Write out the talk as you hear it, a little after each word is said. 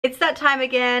It's that time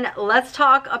again. Let's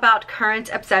talk about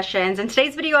current obsessions. In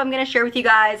today's video, I'm going to share with you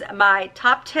guys my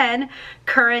top 10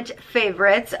 current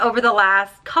favorites over the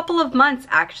last couple of months,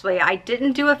 actually. I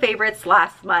didn't do a favorites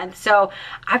last month, so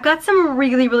I've got some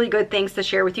really good things to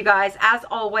share with you guys. As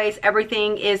always,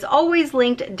 everything is always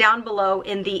linked down below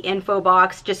in the info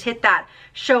box. Just hit that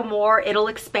show more, it'll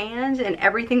expand, and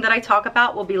everything that I talk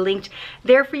about will be linked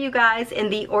there for you guys in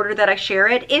the order that I share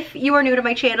it. If you are new to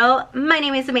my channel, my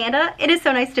name is Amanda. It is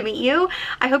so nice to meet you.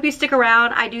 I hope you stick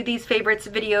around. I do these favorites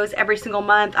videos every single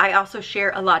month. I also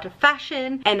share a lot of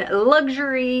fashion and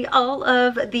luxury, all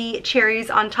of the cherries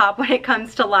on top when it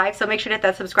comes to life. So make sure to hit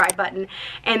that subscribe button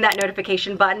and that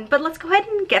notification button. But let's go ahead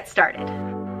and get started.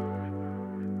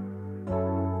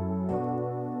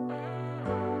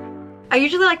 I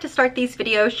usually like to start these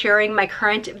videos sharing my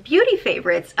current beauty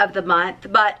favorites of the month,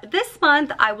 but this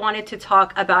month I wanted to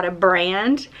talk about a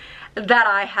brand that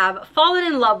I have fallen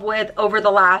in love with over the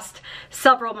last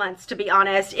several months, to be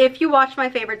honest. If you watch my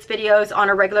favorites videos on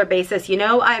a regular basis, you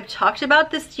know I've talked about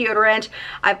this deodorant.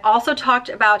 I've also talked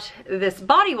about this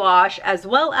body wash as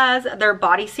well as their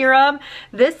body serum.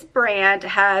 This brand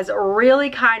has really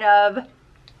kind of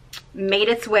made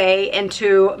its way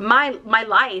into my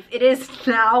life. It is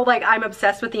now like I'm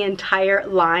obsessed with the entire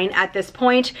line at this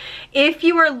point. If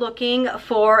you are looking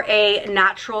for a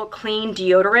natural clean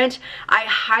deodorant, I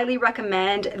highly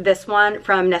recommend this one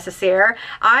from Necessaire.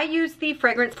 I use the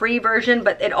fragrance free version,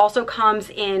 but it also comes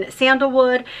in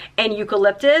sandalwood and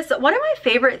eucalyptus. One of my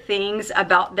favorite things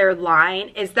about their line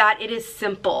is that it is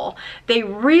simple. They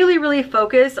really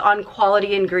focus on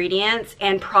quality ingredients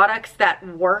and products that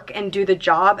work and do the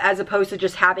job, as opposed to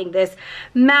just having this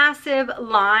massive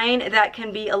line that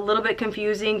can be a little bit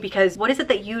confusing, because what is it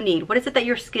that you need? What is it that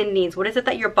your skin needs? What is it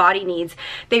that your body needs?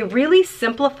 They really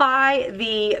simplify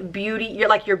the beauty,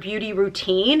 your beauty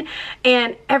routine,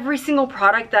 and every single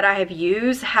product that I have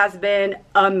used has been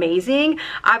amazing.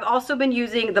 I've also been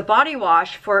using the body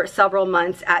wash for several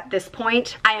months at this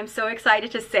point. I am so excited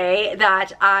to say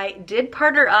that I did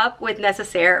partner up with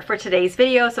Necessaire for today's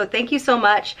video, so thank you so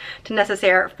much to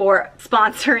Necessaire for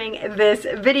sponsoring this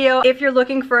video. If you're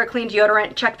looking for a clean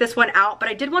deodorant, check this one out. But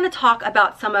I did want to talk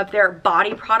about some of their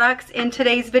body products in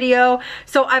today's video.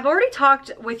 So I've already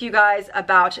talked with you guys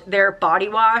about their body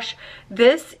wash.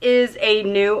 This is a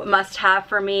new must-have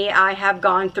for me. I have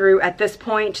gone through at this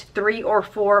point 3 or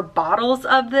 4 bottles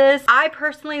of this. I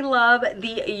personally love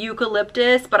the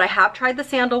eucalyptus, but I have tried the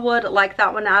sandalwood, like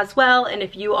that one as well. And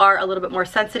if you are a little bit more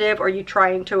sensitive or you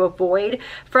trying to avoid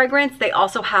fragrance, they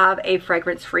also have a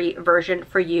fragrance-free version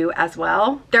for you as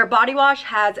well. Their body wash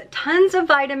has tons of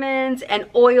vitamins and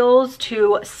oils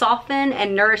to soften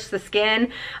and nourish the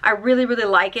skin. I really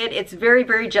like it. It's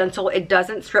very gentle. It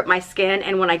doesn't strip my skin,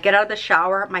 and when I get out of the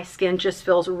shower, my skin just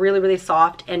feels really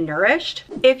soft and nourished.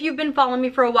 If you've been following me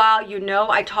for a while, you know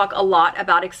I talk a lot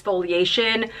about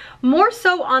exfoliation, more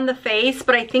so on the face,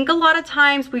 but I think a lot of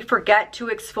times we forget to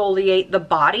exfoliate the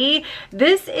body.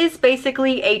 This is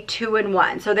basically a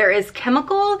 2-in-1. So there is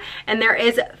chemical and there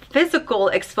is physical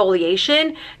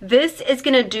exfoliation. This is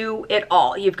gonna do it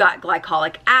all. You've got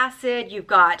glycolic acid, you've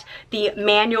got the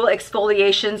manual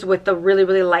exfoliations with the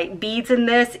really light beads in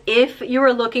this. If you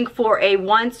are looking for a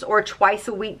once or twice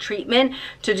a week treatment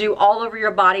to do all over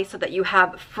your body so that you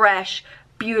have fresh,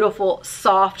 beautiful,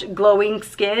 soft, glowing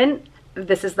skin,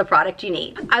 this is the product you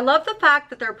need. I love the fact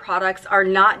that their products are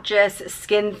not just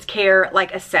skincare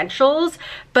like essentials,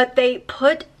 but they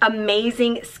put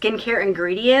amazing skincare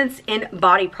ingredients in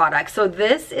body products. So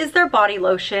this is their body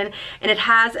lotion, and it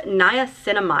has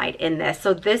niacinamide in this.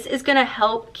 So this is gonna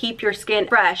help keep your skin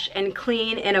fresh and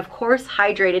clean, and of course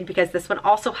hydrated, because this one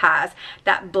also has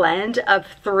that blend of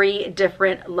 3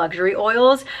 different luxury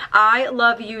oils. I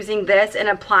love using this and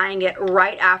applying it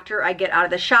right after I get out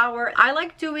of the shower. I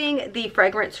like doing the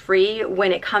fragrance free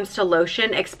when it comes to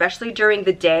lotion, especially during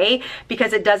the day,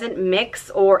 because it doesn't mix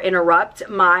or interrupt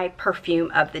my perfume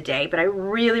of the day. But I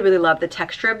really love the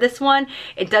texture of this one.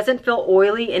 It doesn't feel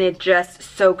oily, and it just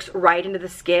soaks right into the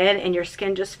skin, and your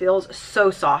skin just feels so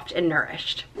soft and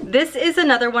nourished. This is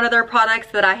another one of their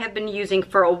products that I have been using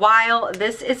for a while.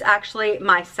 This is actually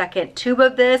my second tube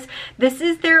of this. This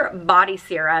is their body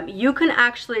serum. You can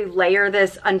actually layer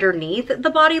this underneath the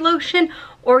body lotion,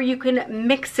 or you can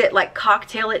mix it like like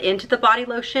cocktail it into the body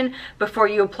lotion before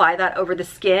you apply that over the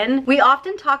skin. We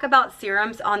often talk about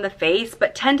serums on the face,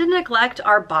 but tend to neglect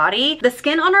our body. The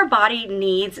skin on our body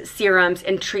needs serums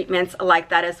and treatments like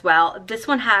that as well. This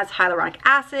one has hyaluronic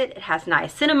acid, it has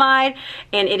niacinamide,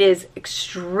 and it is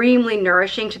extremely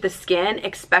nourishing to the skin,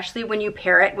 especially when you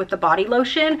pair it with the body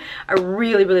lotion. I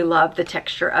really, really love the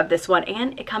texture of this one,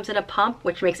 and it comes in a pump,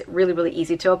 which makes it really, really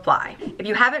easy to apply. If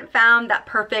you haven't found that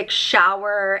perfect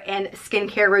shower and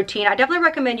skincare routine, I definitely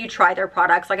recommend you try their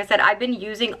products. Like I said, I've been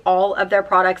using all of their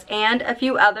products and a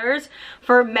few others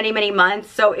for many, many months,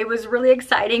 so it was really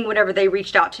exciting whenever they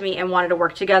reached out to me and wanted to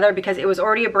work together, because it was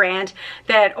already a brand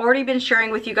that I'd already been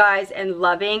sharing with you guys and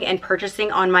loving and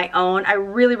purchasing on my own. I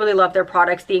really, really love their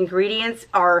products. The ingredients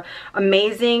are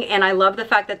amazing, and I love the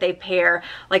fact that they pair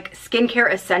like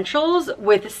skincare essentials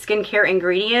with skincare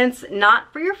ingredients,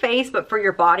 not for your face but for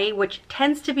your body, which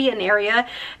tends to be an area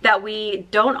that we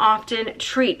don't often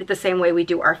treat the same way we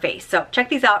do our face. So check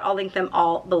these out. I'll link them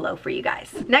all below for you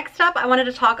guys. Next up, I wanted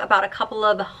to talk about a couple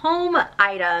of home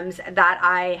items that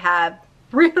I have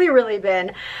really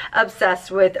been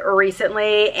obsessed with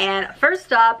recently. And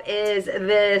first up is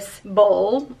this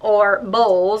bowl, or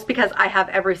bowls, because I have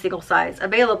every single size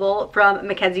available, from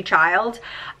Mackenzie Child.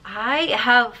 I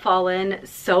have fallen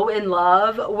so in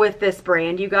love with this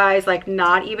brand, you guys, like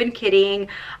not even kidding.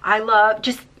 I love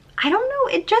just, I don't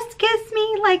know, it just gives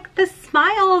me like the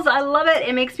smiles. I love it.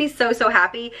 It makes me so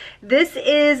happy. This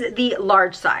is the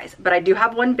large size, but I do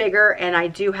have one bigger, and I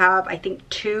do have, I think,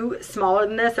 2 smaller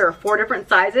than this. There are 4 different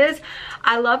sizes.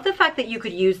 I love the fact that you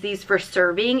could use these for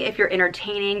serving if you're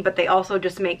entertaining, but they also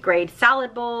just make great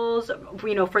salad bowls,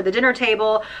 you know, for the dinner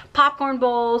table, popcorn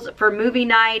bowls for movie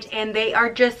night, and they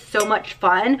are just so much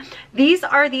fun. These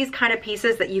are these kind of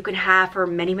pieces that you can have for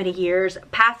many years,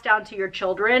 passed down to your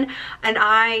children, and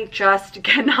I just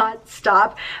cannot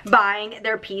stop buying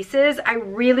their pieces. I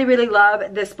really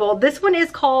love this bowl. This one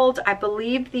is called, I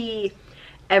believe, the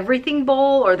Everything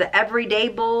Bowl or the Everyday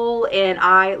Bowl, and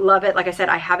I love it. Like I said,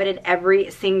 I have it in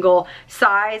every single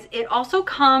size. It also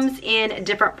comes in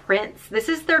different prints. This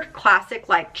is their classic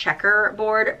like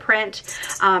checkerboard print,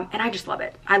 and I just love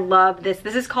it. I love this.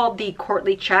 This is called the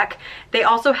Courtly Check. They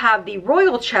also have the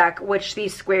Royal Check, which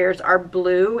these squares are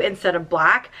blue instead of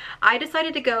black. I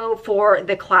decided to go for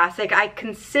the classic. I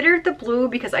considered the blue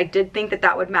because I did think that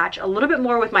that would match a little bit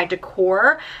more with my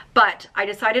decor, but I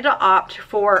decided to opt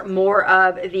for more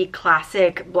of the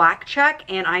classic black check,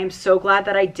 and I am so glad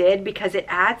that I did, because it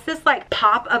adds this like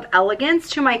pop of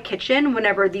elegance to my kitchen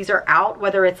whenever these are out,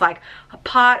 whether it's like a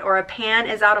pot or a pan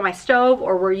is out on my stove,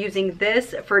 or we're using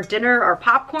this for dinner or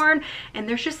popcorn, and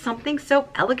there's just something so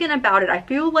elegant about it. I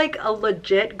feel like a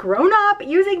legit grown-up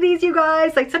using these, you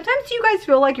guys. Like sometimes you guys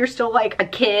feel like you're still like a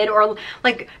kid, or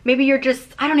like maybe you're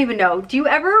just, I don't even know. Do you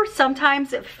ever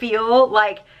sometimes feel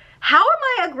like, how am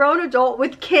I a grown adult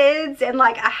with kids and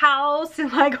like a house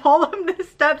and like all of this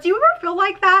stuff? Do you ever feel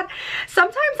like that?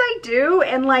 Sometimes I do,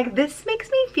 and like this makes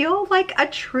me feel like a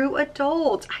true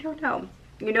adult. I don't know.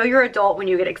 You know you're an adult when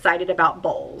you get excited about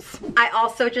bowls. I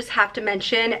also just have to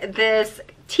mention this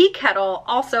tea kettle,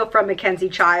 also from Mackenzie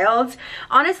Child.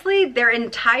 Honestly, their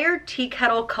entire tea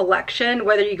kettle collection,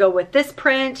 whether you go with this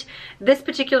print, this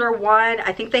particular one,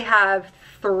 I think they have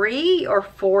 3 or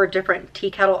 4 different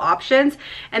tea kettle options,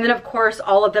 and then of course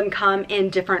all of them come in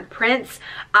different prints.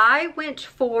 I went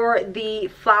for the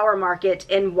Flower Market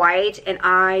in white, and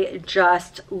I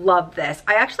just love this.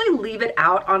 I actually leave it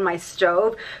out on my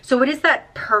stove, so it is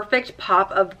that perfect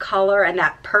pop of color and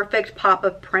that perfect pop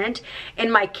of print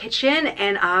in my kitchen,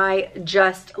 and I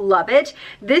just love it.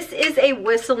 This is a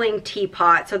whistling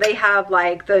teapot, so they have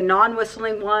like the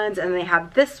non-whistling ones, and they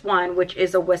have this one, which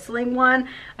is a whistling one.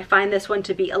 I find this one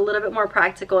to be a little bit more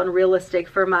practical and realistic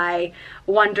for my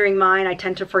wandering mind. I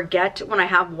tend to forget when I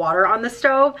have water on the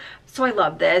stove, so I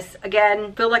love this.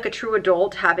 Again, feel like a true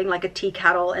adult having like a tea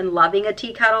kettle and loving a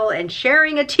tea kettle and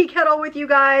sharing a tea kettle with you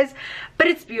guys, but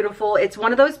it's beautiful. It's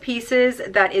one of those pieces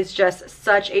that is just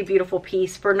such a beautiful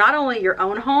piece for not only your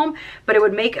own home, but it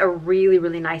would make a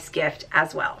really nice gift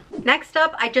as well. Next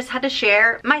up, I just had to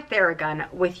share my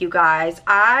Theragun with you guys.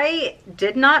 I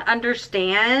did not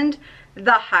understand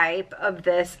the hype of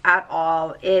this at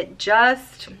all. It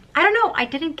just, I don't know, I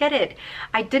didn't get it.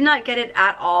 I did not get it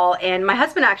at all, and my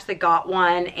husband actually got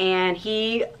one and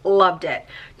he loved it.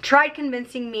 Tried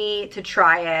convincing me to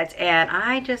try it, and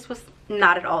I just was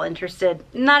not at all interested,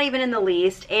 not even in the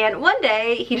least. And one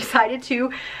day he decided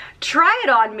to try it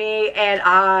on me and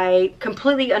I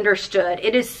completely understood.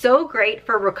 It is so great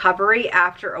for recovery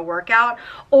after a workout,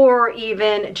 or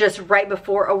even just right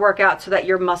before a workout, so that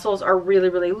your muscles are really,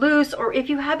 really loose, or if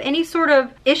you have any sort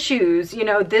of issues, you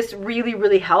know, this really,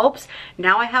 really helps.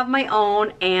 Now I have my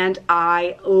own and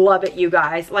I love it, you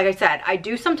guys. Like I said, I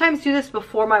do sometimes do this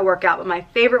before my workout, but my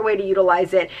favorite way to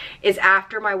utilize it is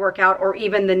after my workout, or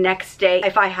even the next day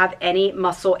if I have any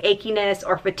muscle achiness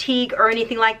or fatigue or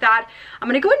anything like that. I'm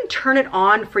gonna go ahead and turn it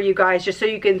on for you guys just so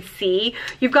you can see.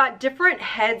 You've got different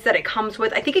heads that it comes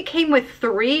with. I think it came with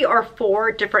 3 or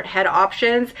 4 different head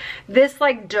options. This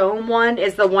like dome one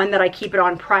is the one that I keep it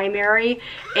on primary,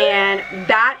 and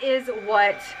that is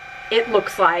what it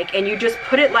looks like. And you just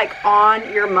put it like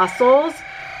on your muscles.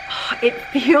 It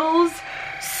feels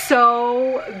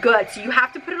so good. So you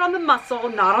have to put it on the muscle,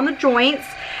 not on the joints,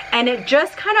 and it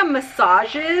just kind of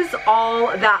massages all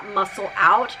that muscle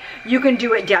out. You can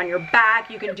do it down your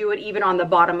back, you can do it even on the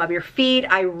bottom of your feet.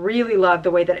 I really love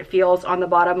the way that it feels on the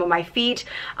bottom of my feet.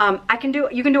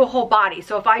 You can do a whole body.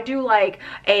 So if I do like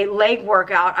a leg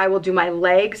workout, I will do my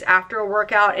legs after a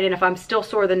workout, and if I'm still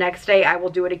sore the next day, I will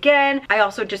do it again. I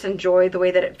also just enjoy the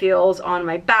way that it feels on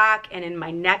my back and in my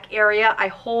neck area. I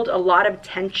hold a lot of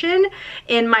tension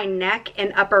in my neck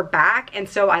and upper back, and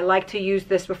so I like to use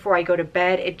this before I go to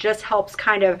bed. It just helps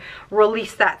kind of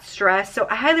release that stress. So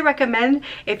I highly recommend,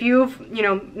 if you've, you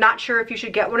know, not sure if you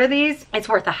should get one of these, it's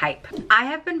worth the hype. I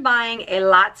have been buying a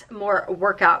lot more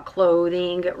workout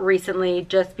clothing recently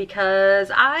just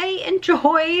because I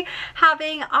enjoy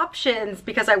having options,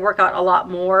 because I work out a lot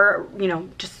more, you know,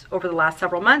 just over the last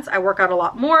several months I work out a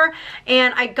lot more,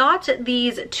 and I got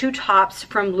these 2 tops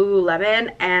from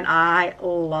Lululemon and I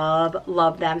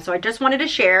love them. So I just wanted to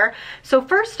share. So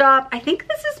first up, I think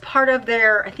this is part of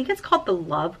their, I think it's called the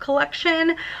Love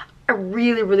collection. I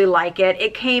really, really like it.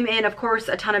 It came in, of course,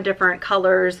 a ton of different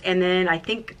colors, and then I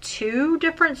think 2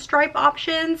 different stripe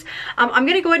options. I'm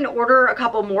gonna go ahead and order a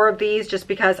couple more of these just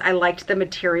because I liked the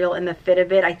material and the fit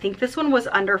of it. I think this one was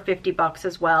under 50 bucks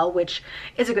as well, which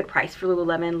is a good price for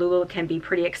Lululemon. Lulu can be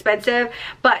pretty expensive,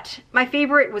 but my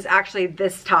favorite was actually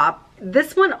this top.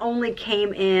 This one only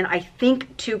came in, I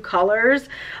think, 2 colors,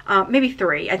 maybe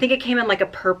 3. I think it came in like a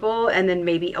purple and then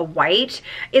maybe a white.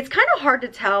 It's kind of hard to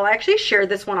tell. I actually shared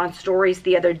this one on stories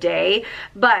the other day,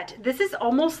 but this is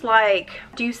almost like,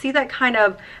 do you see that kind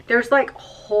of, there's like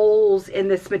holes in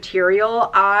this material.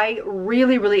 I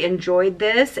really, really enjoyed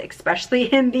this,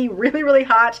 especially in the really, really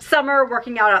hot summer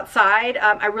working out outside.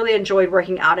 I really enjoyed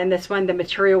working out in this one. The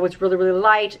material was really, really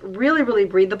light, really, really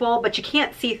breathable, but you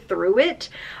can't see through it.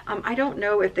 I don't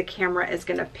know if the camera is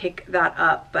gonna pick that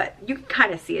up, but you can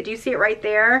kind of see it. Do you see it right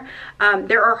there?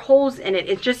 There are holes in it.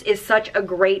 It just is such a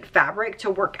great fabric to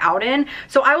work out in.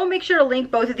 So I will make sure to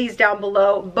link both of these down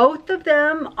below. Both of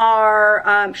them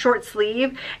are short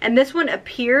sleeve, and this one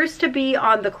appears to be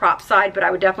on the crop side, but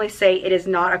I would definitely say it is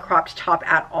not a cropped top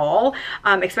at all,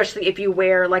 especially if you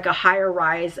wear like a higher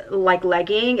rise like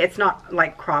legging. It's not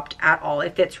like cropped at all.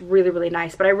 It fits really, really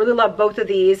nice, but I really love both of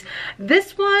these.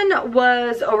 This one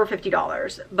was over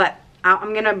 $50, but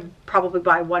I'm gonna probably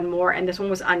buy one more, and this one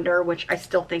was under, which I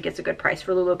still think is a good price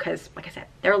for Lulu because, like I said,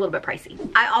 they're a little bit pricey.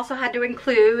 I also had to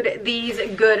include these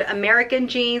Good American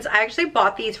jeans. I actually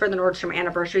bought these for the Nordstrom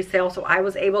anniversary sale, so I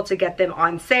was able to get them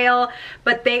on sale,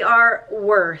 but they are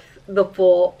worth the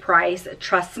full price.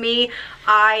 Trust me,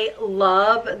 I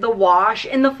love the wash.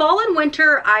 In the fall and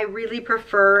winter, I really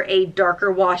prefer a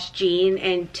darker wash jean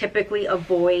and typically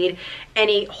avoid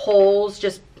any holes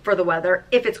just for the weather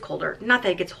if it's colder. Not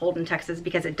that it gets cold in Texas,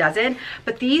 because it doesn't,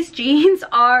 but these jeans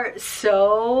are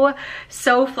so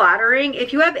flattering.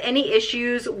 If you have any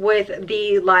issues with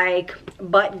the like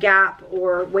butt gap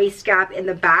or waist gap in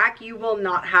the back, you will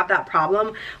not have that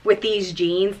problem with these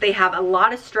jeans. They have a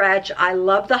lot of stretch. I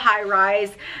love the high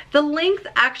rise. The length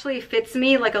actually fits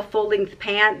me like a full length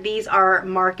pant. These are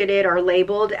marketed or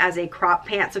labeled as a crop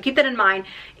pant, so keep that in mind.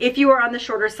 If you are on the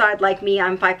shorter side like me,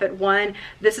 I'm 5'1",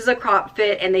 this is a crop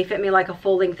fit, and they fit me like a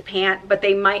full length pant, but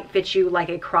they might fit you like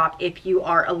a crop if you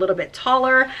are a little bit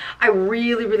taller. I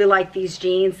really, really like these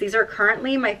jeans. These are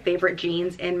currently my favorite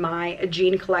jeans in my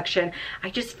jean collection. I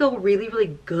just feel really,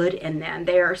 really good in them.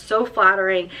 They are so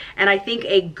flattering, and I think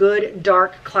a good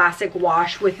dark classic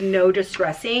wash with no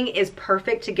distressing is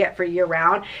perfect to get for year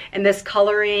round. And this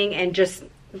coloring and just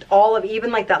all of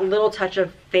even like that little touch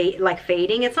of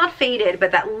fading. It's not faded,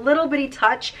 but that little bitty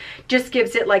touch just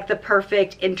gives it like the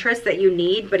perfect interest that you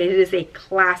need. But it is a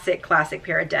classic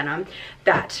pair of denim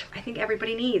that I think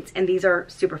everybody needs, and these are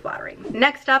super flattering.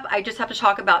 Next up, I just have to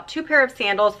talk about 2 pair of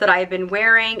sandals that I have been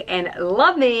wearing and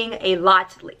loving a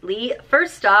lot lately.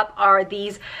 First up are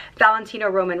these Valentino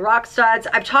Roman rock studs.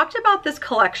 I've talked about this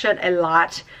collection a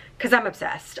lot because I'm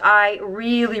obsessed. I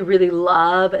really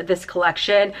love this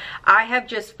collection. I have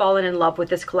just fallen in love with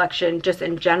this collection just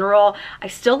in general. I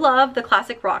still love the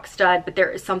classic rock stud, but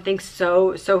there is something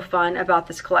so fun about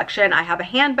this collection. I have a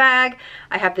handbag,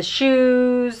 I have the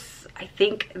shoes, I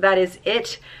think that is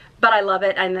it, but I love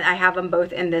it, and I have them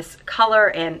both in this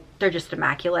color, and they're just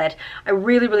immaculate. I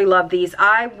really love these.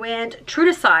 I went true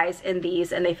to size in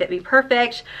these, and they fit me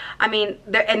perfect. I mean,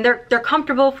 they're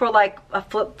comfortable for like a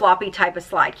flip-floppy type of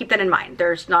slide. Keep that in mind.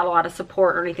 There's not a lot of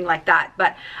support or anything like that,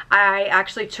 but I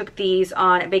actually took these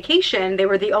on vacation. They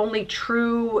were the only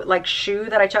true like shoe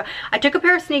that I took. I took a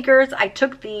pair of sneakers, I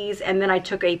took these, and then I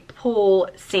took a pool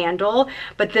sandal,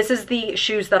 but this is the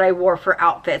shoes that I wore for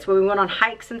outfits. When we went on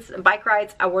hikes and bike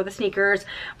rides, I wore the sneakers.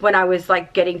 When I was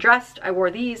like getting dressed, I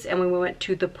wore these, and when we went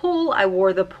to the pool, I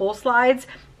wore the pool slides,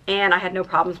 and I had no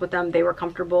problems with them. They were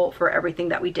comfortable for everything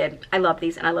that we did. I love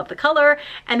these, and I love the color.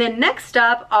 And then next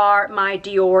up are my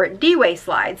Dior D-Way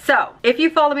slides. So if you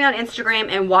follow me on Instagram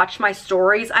and watch my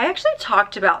stories, I actually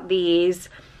talked about these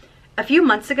a few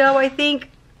months ago, I think.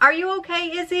 Are you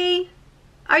okay, Izzy?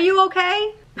 Are you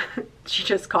okay? She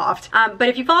just coughed. But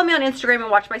if you follow me on Instagram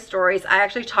and watch my stories, I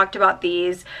actually talked about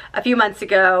these a few months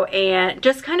ago and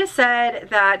just kind of said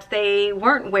that they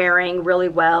weren't wearing really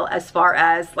well as far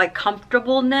as like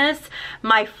comfortableness.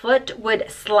 My foot would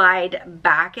slide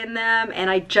back in them, and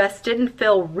I just didn't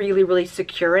feel really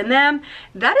secure in them.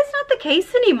 That is not the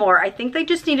case anymore. I think they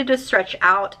just needed to stretch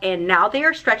out, and now they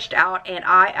are stretched out, and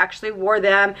I actually wore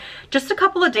them just a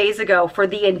couple of days ago for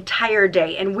the entire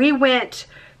day, and we went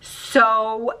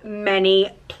so many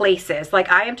places.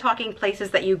 Like, I am talking places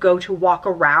that you go to walk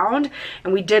around,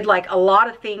 and we did like a lot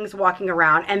of things walking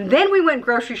around, and then we went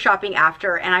grocery shopping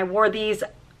after, and I wore these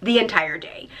the entire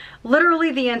day,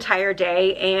 literally the entire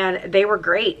day, and they were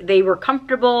great. They were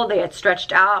comfortable, they had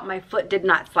stretched out, my foot did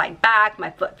not slide back,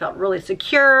 my foot felt really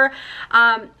secure.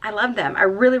 I love them. I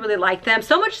really like them,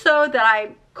 so much so that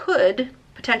I could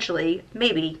potentially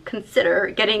maybe consider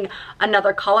getting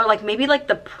another color, like maybe like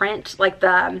the print, like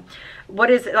the,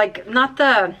 what is it, like not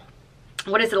the,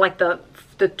 what is it, like the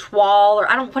toile, or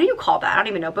I don't, what do you call that? I don't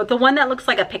even know, but the one that looks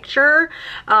like a picture,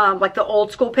 like the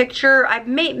old school picture. I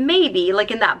maybe like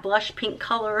in that blush pink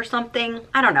color or something.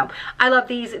 I don't know. I love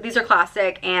these. These are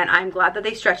classic, and I'm glad that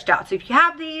they stretched out. So if you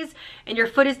have these and your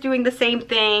foot is doing the same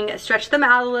thing, stretch them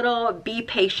out a little, be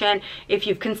patient. If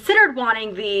you've considered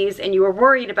wanting these and you were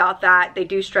worried about that, they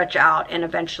do stretch out and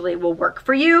eventually will work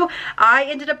for you. I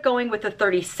ended up going with a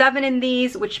 37 in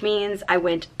these, which means I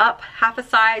went up half a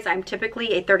size. I'm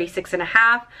typically a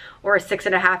 36.5 or a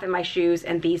 6.5 in my shoes,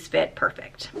 and these fit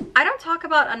perfect. I don't talk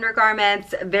about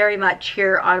undergarments very much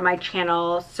here on my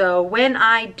channel, so when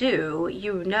I do,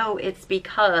 you know it's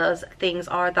because things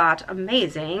are that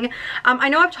amazing. I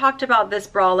know I've talked about this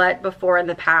bralette before in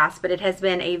the past, but it has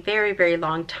been a very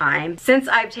long time since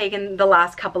I've taken the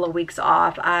last couple of weeks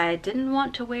off. I didn't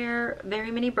want to wear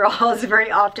very many bras very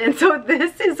often, so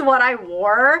this is what I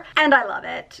wore, and I love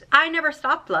it. I never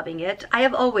stopped loving it. I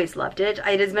have always loved it.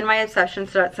 It has been my obsession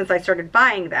since I started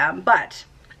buying them, but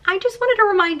I just wanted to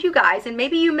remind you guys, and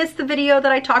maybe you missed the video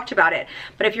that I talked about it,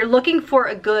 but if you're looking for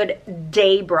a good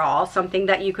day bra, something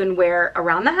that you can wear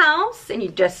around the house and you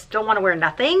just don't want to wear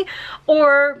nothing,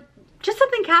 or just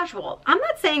something casual. I'm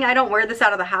not saying I don't wear this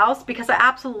out of the house, because I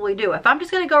absolutely do. If I'm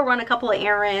just gonna go run a couple of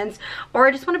errands, or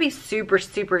I just want to be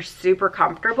super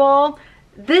comfortable,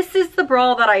 this is the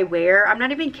bra that I wear. I'm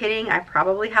not even kidding. I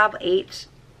probably have 8,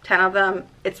 10 of them.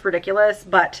 It's ridiculous,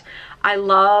 but I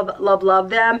love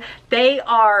them. They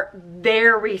are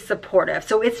very supportive,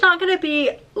 so it's not going to be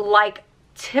like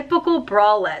typical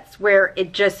bralettes where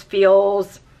it just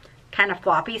feels kind of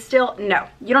floppy still. No,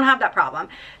 you don't have that problem.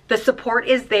 The support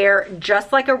is there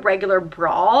just like a regular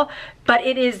bra, but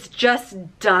it is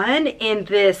just done in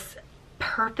this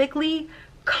perfectly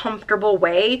comfortable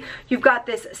way. You've got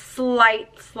this slight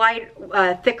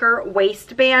thicker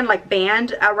waistband, like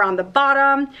band around the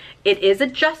bottom. It is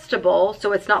adjustable,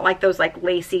 so it's not like those like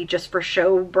lacy just for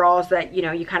show bras that, you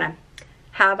know, you kind of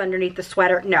have underneath the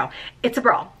sweater. No, it's a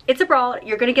bra. It's a bra.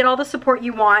 You're gonna get all the support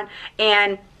you want,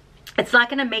 and It's not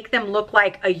gonna make them look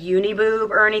like a uni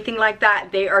boob or anything like that.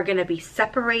 They are gonna be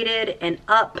separated and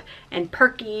up and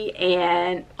perky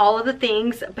and all of the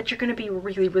things, but you're gonna be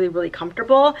really, really, really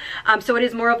comfortable. So it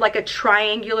is more of like a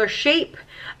triangular shape,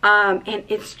 and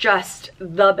it's just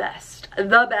the best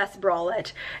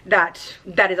bralette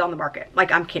that is on the market.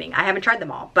 Like, I'm kidding, I haven't tried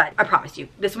them all, but I promise you,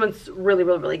 this one's really,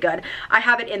 really, really good. I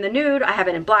have it in the nude, I have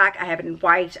it in black, I have it in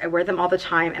white. I wear them all the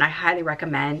time, and I highly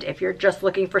recommend, if you're just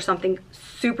looking for something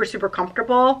super, super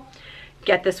comfortable,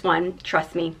 get this one.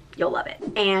 Trust me, you'll love it.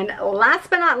 And last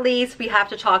but not least, we have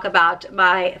to talk about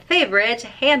my favorite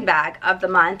handbag of the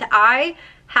month. I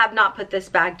have not put this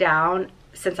bag down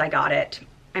since I got it.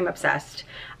 I'm obsessed.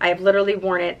 I have literally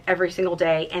worn it every single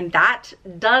day, and that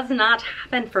does not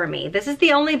happen for me. This is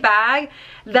the only bag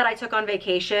that I took on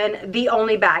vacation. The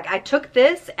only bag. I took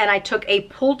this and I took a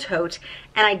pull tote,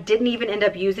 and I didn't even end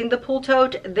up using the pull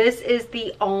tote. This is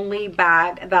the only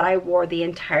bag that I wore the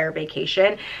entire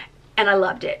vacation, and I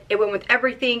loved it. It went with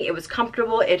everything. It was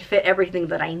comfortable. It fit everything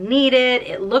that I needed.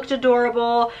 It looked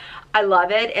adorable. I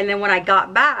love it. And then when I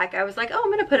got back, I was like, oh,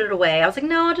 I'm gonna put it away. I was like,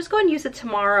 no, I'll just go and use it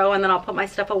tomorrow, and then I'll put my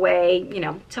stuff away, you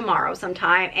know, tomorrow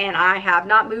sometime. And I have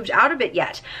not moved out of it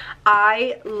yet.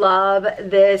 I love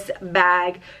this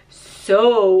bag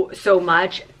so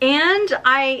much. And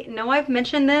I know I've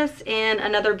mentioned this in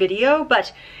another video,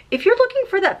 but if you're looking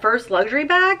for that first luxury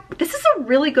bag, this is a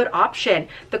really good option.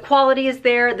 The quality is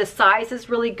there, the size is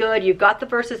really good. You've got the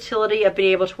versatility of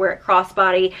being able to wear it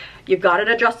crossbody. You've got an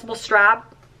adjustable strap,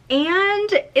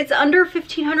 and it's under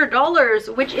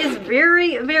 $1,500, which is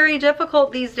very, very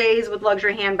difficult these days with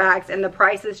luxury handbags, and the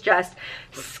price is just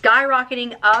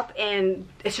skyrocketing up, and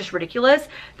it's just ridiculous.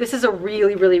 This is a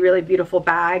really, really, really beautiful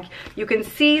bag. You can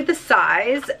see the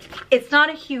size. It's not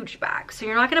a huge bag, so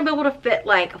you're not gonna be able to fit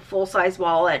like a full-size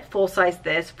wallet, full-size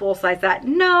this, full-size that.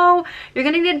 No, you're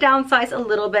gonna need to downsize a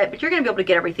little bit, but you're gonna be able to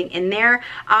get everything in there.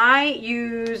 I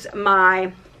use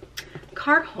my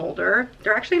card holder.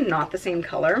 They're actually not the same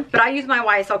color, but I use my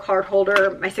YSL card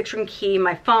holder, my 6-ring key,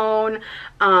 my phone.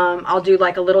 I'll do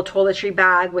like a little toiletry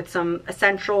bag with some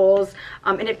essentials,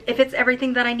 and if it's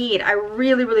everything that I need. I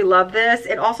really, really love this.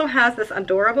 It also has this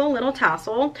adorable little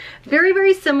tassel, very,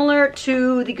 very similar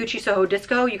to the Gucci Soho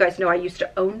Disco. You guys know I used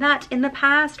to own that in the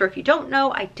past, or if you don't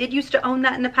know, I did used to own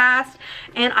that in the past,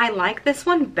 and I like this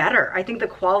one better. I think the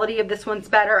quality of this one's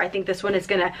better. I think this one is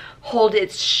gonna hold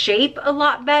its shape a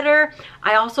lot better.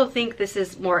 I also think this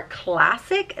is more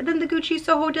classic than the Gucci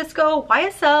Soho Disco.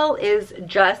 YSL is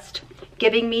just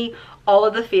giving me all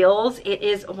of the feels. It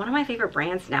is one of my favorite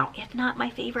brands now, if not my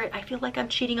favorite. I feel like I'm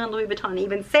cheating on Louis Vuitton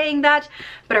even saying that,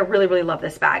 but I really, really love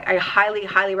this bag. I highly,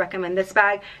 highly recommend this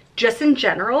bag just in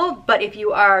general, but if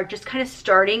you are just kind of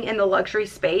starting in the luxury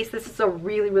space, this is a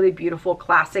really, really beautiful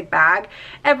classic bag,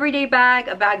 everyday bag,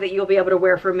 a bag that you'll be able to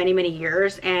wear for many, many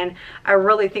years. And I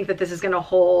really think that this is going to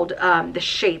hold the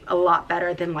shape a lot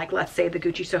better than, like, let's say the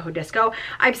Gucci Soho Disco.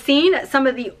 I've seen some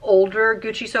of the older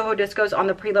Gucci Soho Discos on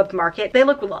the pre-loved market. They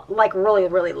look like really,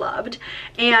 really loved,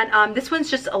 and this one's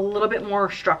just a little bit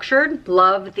more structured.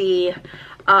 Love the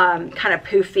kind of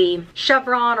poofy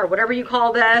chevron or whatever you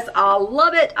call this. I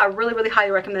love it. I really, really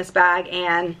highly recommend this bag,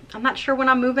 and I'm not sure when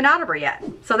I'm moving out of her yet.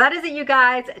 So that is it, you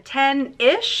guys.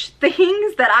 10-ish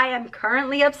things that I am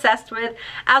currently obsessed with.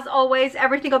 As always,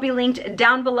 everything will be linked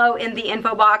down below in the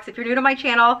info box. If you're new to my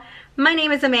channel, my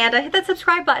name is Amanda. Hit that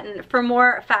subscribe button for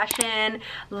more fashion,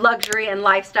 luxury, and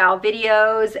lifestyle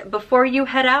videos. Before you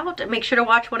head out, make sure to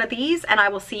watch one of these, and I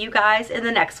will see you guys in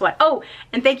the next one. Oh,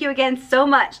 and thank you again so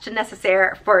much to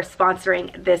Necessaire for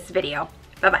sponsoring this video.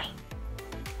 Bye-bye.